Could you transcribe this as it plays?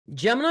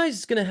Gemini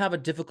is going to have a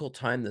difficult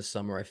time this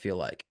summer, I feel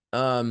like.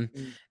 Mm,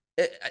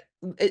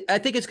 I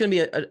think it's going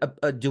to be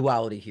a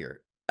duality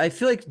here. I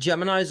feel like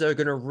Geminis are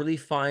going to really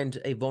find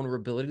a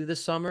vulnerability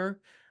this summer,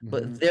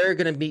 but mhm. they're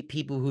going to meet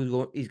people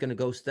he's going to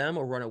ghost them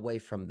or run away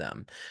from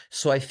them.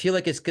 So I feel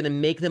like it's going to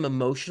make them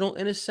emotional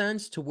in a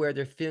sense to where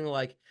they're feeling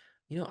like,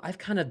 I've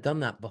kind of done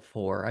that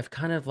before. I've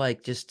kind of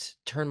like just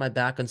turned my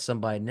back on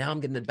somebody. Now I'm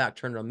getting the back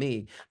turned on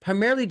me.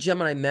 Primarily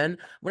Gemini men.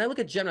 When I look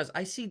at Geminis,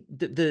 I see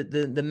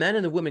the men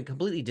and the women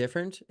completely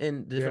different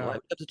in different Yeah.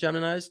 life types of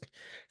Geminis.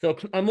 So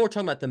I'm more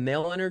talking about the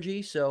male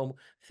energy. So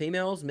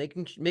females,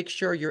 make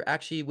sure you're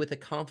actually with a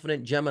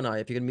confident Gemini.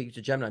 If you're gonna meet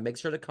a Gemini, make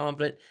sure they're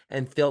confident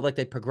and feel like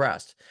they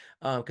progressed.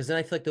 Because then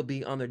I feel like they'll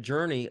be on their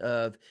journey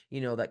of,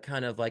 that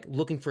kind of like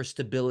looking for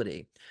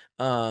stability.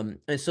 And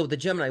so the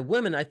Gemini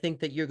women, I think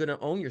that you're gonna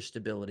own your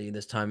stability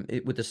this time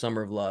with the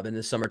summer of love and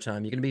the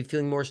summertime. You're gonna be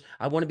feeling more.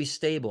 I want to be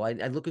stable.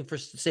 I'm looking for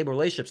stable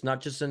relationships,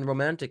 not just in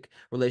romantic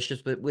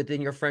relationships, but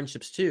within your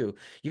friendships too.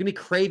 You're gonna be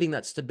craving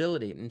that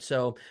stability, and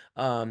so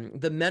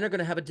the men are going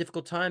to have a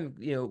difficult time,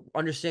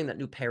 understanding that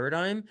new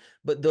paradigm,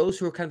 but those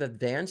who are kind of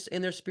advanced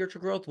in their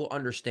spiritual growth will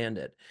understand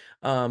it.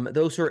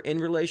 Those who are in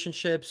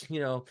relationships,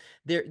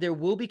 there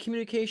will be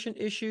communication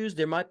issues.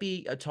 There might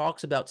be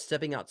talks about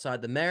stepping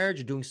outside the marriage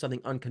or doing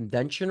something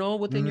unconventional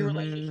within your Mhm.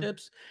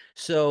 relationships.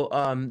 So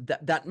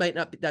that might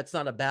not be, that's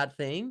not a bad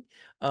thing.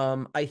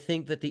 I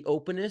think that the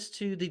openness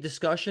to the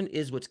discussion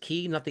is what's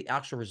key, not the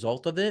actual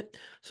result of it.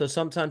 So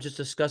sometimes just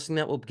discussing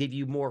that will give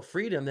you more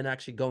freedom than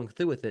actually going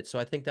through with it. So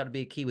I think that'll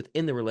be a key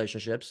within the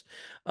relationships.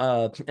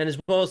 And as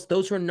well as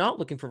those who are not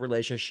looking for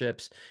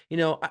relationships,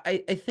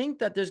 I think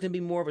that there's going to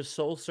be more of a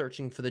soul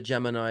searching for the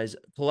Geminis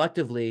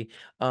collectively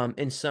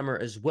in summer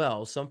as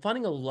well. So I'm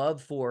finding a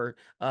love for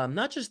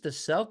not just the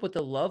self, but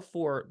the love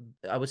for,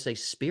 I would say,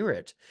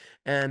 spirit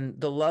and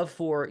the love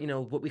for,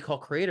 what we call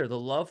creator, the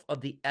love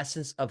of the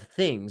essence of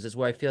things is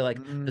where I feel like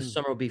the Mm.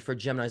 summer will be for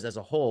Geminis as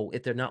a whole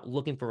if they're not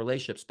looking for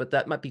relationships. But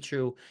that might be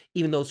true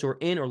even those who are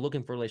in or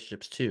looking for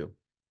relationships too.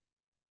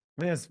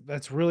 Man,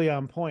 that's really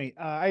on point.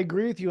 I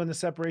agree with you on the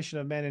separation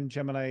of men and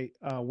Gemini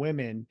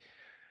women.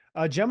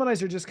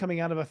 Geminis are just coming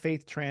out of a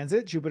faith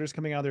transit. Jupiter's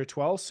coming out of their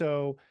 12th,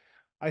 so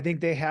I think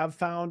they have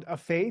found a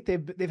faith.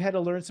 They've had to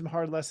learn some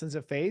hard lessons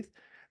of faith.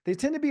 They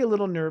tend to be a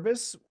little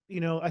nervous.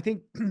 I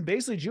think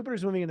basically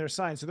Jupiter's moving in their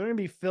sign, so they're going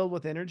to be filled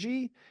with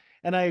energy.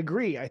 And I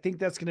agree. I think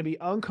that's going to be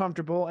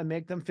uncomfortable and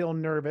make them feel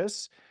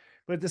nervous.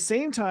 But at the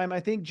same time, I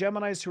think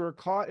Geminis who are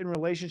caught in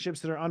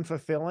relationships that are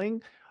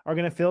unfulfilling are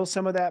going to feel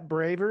some of that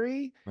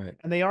bravery. Right.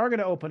 And they are going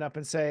to open up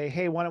and say,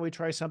 hey, why don't we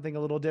try something a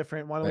little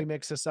different? Why don't we Right.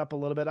 mix this up a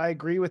little bit? I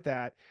agree with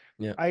that.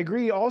 Yeah. I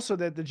agree also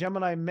that the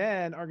Gemini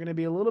men are going to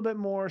be a little bit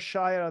more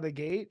shy out of the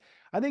gate.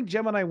 I think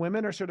Gemini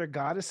women are sort of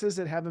goddesses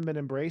that haven't been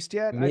embraced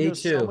yet. I Me know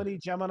so too. many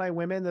Gemini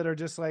women that are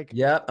just like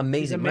Yeah. these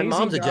Amazing. My amazing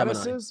mom's a Gemini.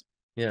 goddesses.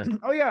 Yeah.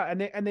 Oh yeah,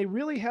 and they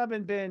really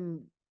haven't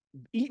been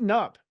eaten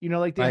up.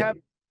 Like Right.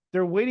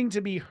 they're waiting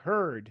to be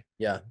heard.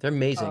 Yeah. They're Uh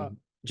amazing.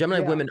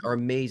 Gemini yeah, women are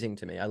amazing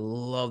to me. I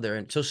love their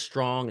and so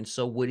strong and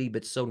so witty,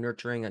 but so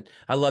nurturing. And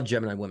I love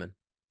Gemini women.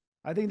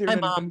 I think they're Hi,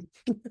 going to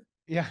mom.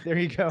 Yeah, there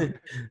you go.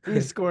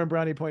 He's scoring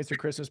brownie points for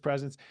Christmas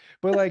presents.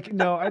 But like,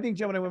 no, I think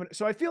Gemini women.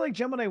 So I feel like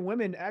Gemini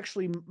women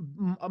actually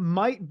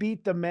might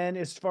beat the men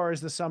as far as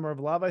the summer of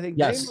love. I think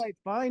they Yes, might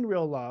find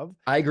real love.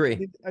 I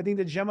agree. I think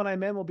the Gemini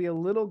men will be a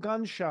little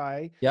gun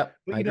shy, Yep,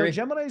 but I agree.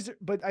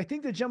 But I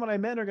think the Gemini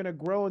men are going to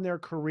grow in their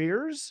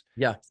careers.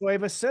 Yeah, So I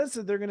have a sense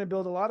that they're going to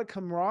build a lot of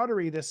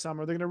camaraderie this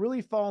summer. They're going to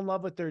really fall in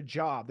love with their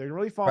job. They're going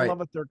to really fall in right, love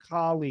with their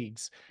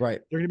colleagues.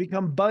 right, They're going to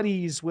become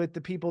buddies with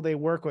the people they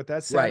work with.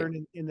 That's right,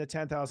 Saturn in the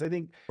 10th house.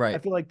 I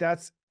right. feel like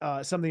that's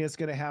something that's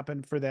going to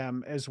happen for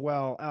them as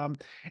well.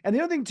 And the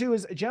other thing too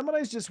is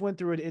Gemini's just went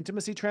through an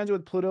intimacy transit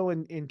with Pluto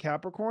in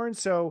Capricorn,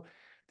 so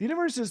the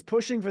universe is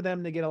pushing for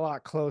them to get a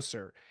lot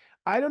closer.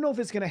 I don't know if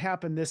it's going to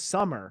happen this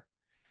summer,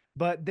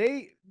 but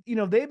they've been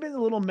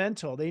a little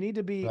mental. They need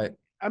to be. Right.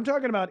 I'm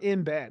talking about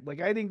in bed.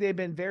 Like I think they've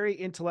been very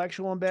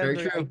intellectual in bed, Very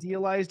very true.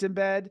 idealized in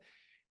bed,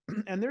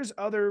 and there's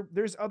other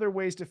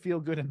ways to feel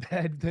good in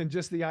bed than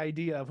just the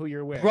idea of who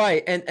you're with.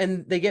 Right,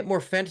 and they get more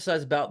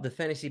fantasized about the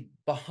fantasy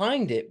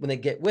behind it when they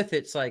get with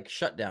it, it's like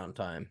shutdown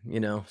time,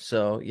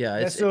 So, yeah,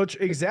 That's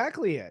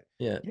exactly it.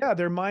 yeah. Yeah,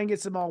 their mind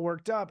gets them all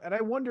worked up, and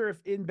I wonder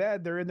if in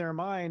bed they're in their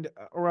mind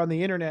or on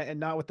the internet and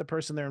not with the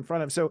person they're in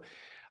front of. So,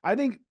 I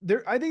think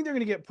they're going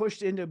to get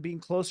pushed into being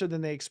closer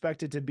than they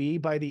expected to be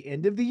by the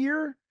end of the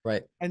year,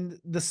 Right. and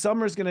the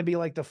summer is going to be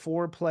like the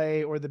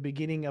foreplay or the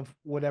beginning of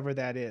whatever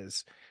that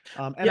is.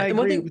 And Yeah, I and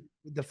one agree thing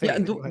with the yeah,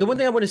 and faith. Go the ahead. one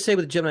thing I wanna say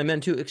with Gemini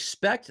men too,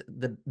 expect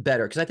the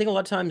better, because I think a lot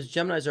of times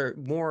Geminis are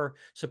more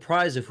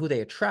surprised of who they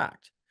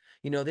attract.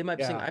 They might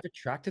be saying, Yeah. "I've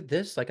attracted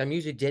this, like, I'm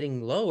usually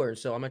dating lower,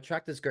 so I'm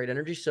attracted this great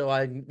energy," so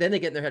I then they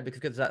get in their head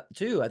because of that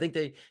too. I think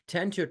they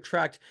tend to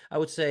attract, I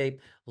would say,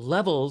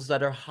 levels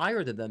that are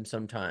higher than them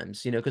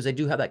sometimes, because they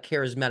do have that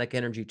charismatic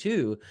energy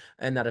too,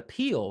 and that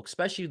appeal,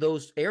 especially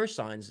those air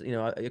signs,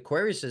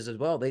 Aquarius is as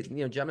well.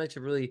 Gemini to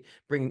really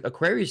bring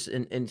Aquarius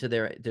into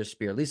their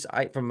sphere, at least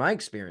from my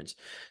experience.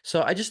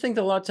 So I just think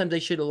that a lot of times they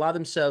should allow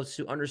themselves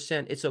to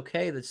understand it's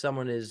okay that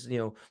someone is,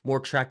 more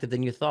attractive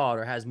than you thought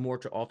or has more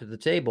to offer to the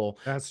table.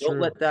 That's Don't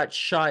true. let that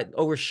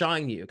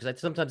overshine you, because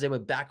sometimes they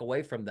would back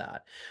away from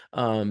that.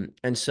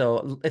 And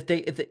so if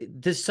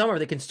this summer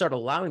they can start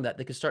allowing that,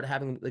 they can start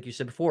having, like you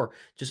said before,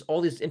 just all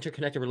these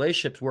interconnected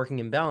relationships working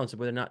in balance,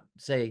 where they're not,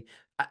 say,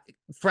 uh,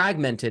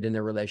 fragmented in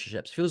their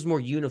relationships. It feels more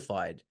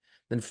unified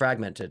than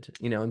fragmented,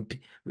 and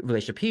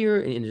relationship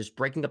here, and just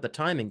breaking up the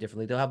timing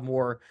differently. They'll have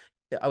more,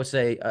 I would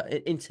say,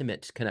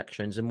 intimate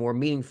connections and more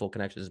meaningful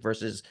connections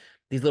versus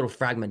these little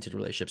fragmented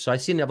relationships. So I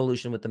see an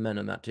evolution with the men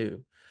on that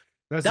too.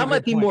 That's a That might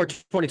good be point. more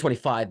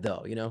 2025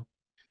 though.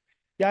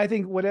 Yeah, I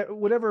think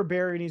whatever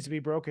barrier needs to be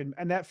broken,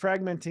 and that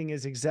fragmenting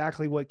is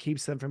exactly what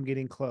keeps them from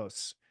getting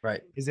close.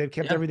 Right. Is they've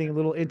kept Yeah. everything in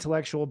little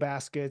intellectual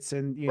baskets,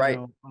 and Right.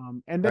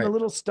 and been a Right.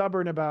 little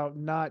stubborn about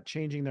not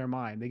changing their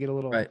mind. They get a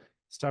little Right.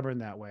 stubborn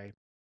that way.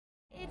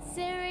 It's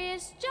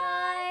serious,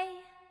 John.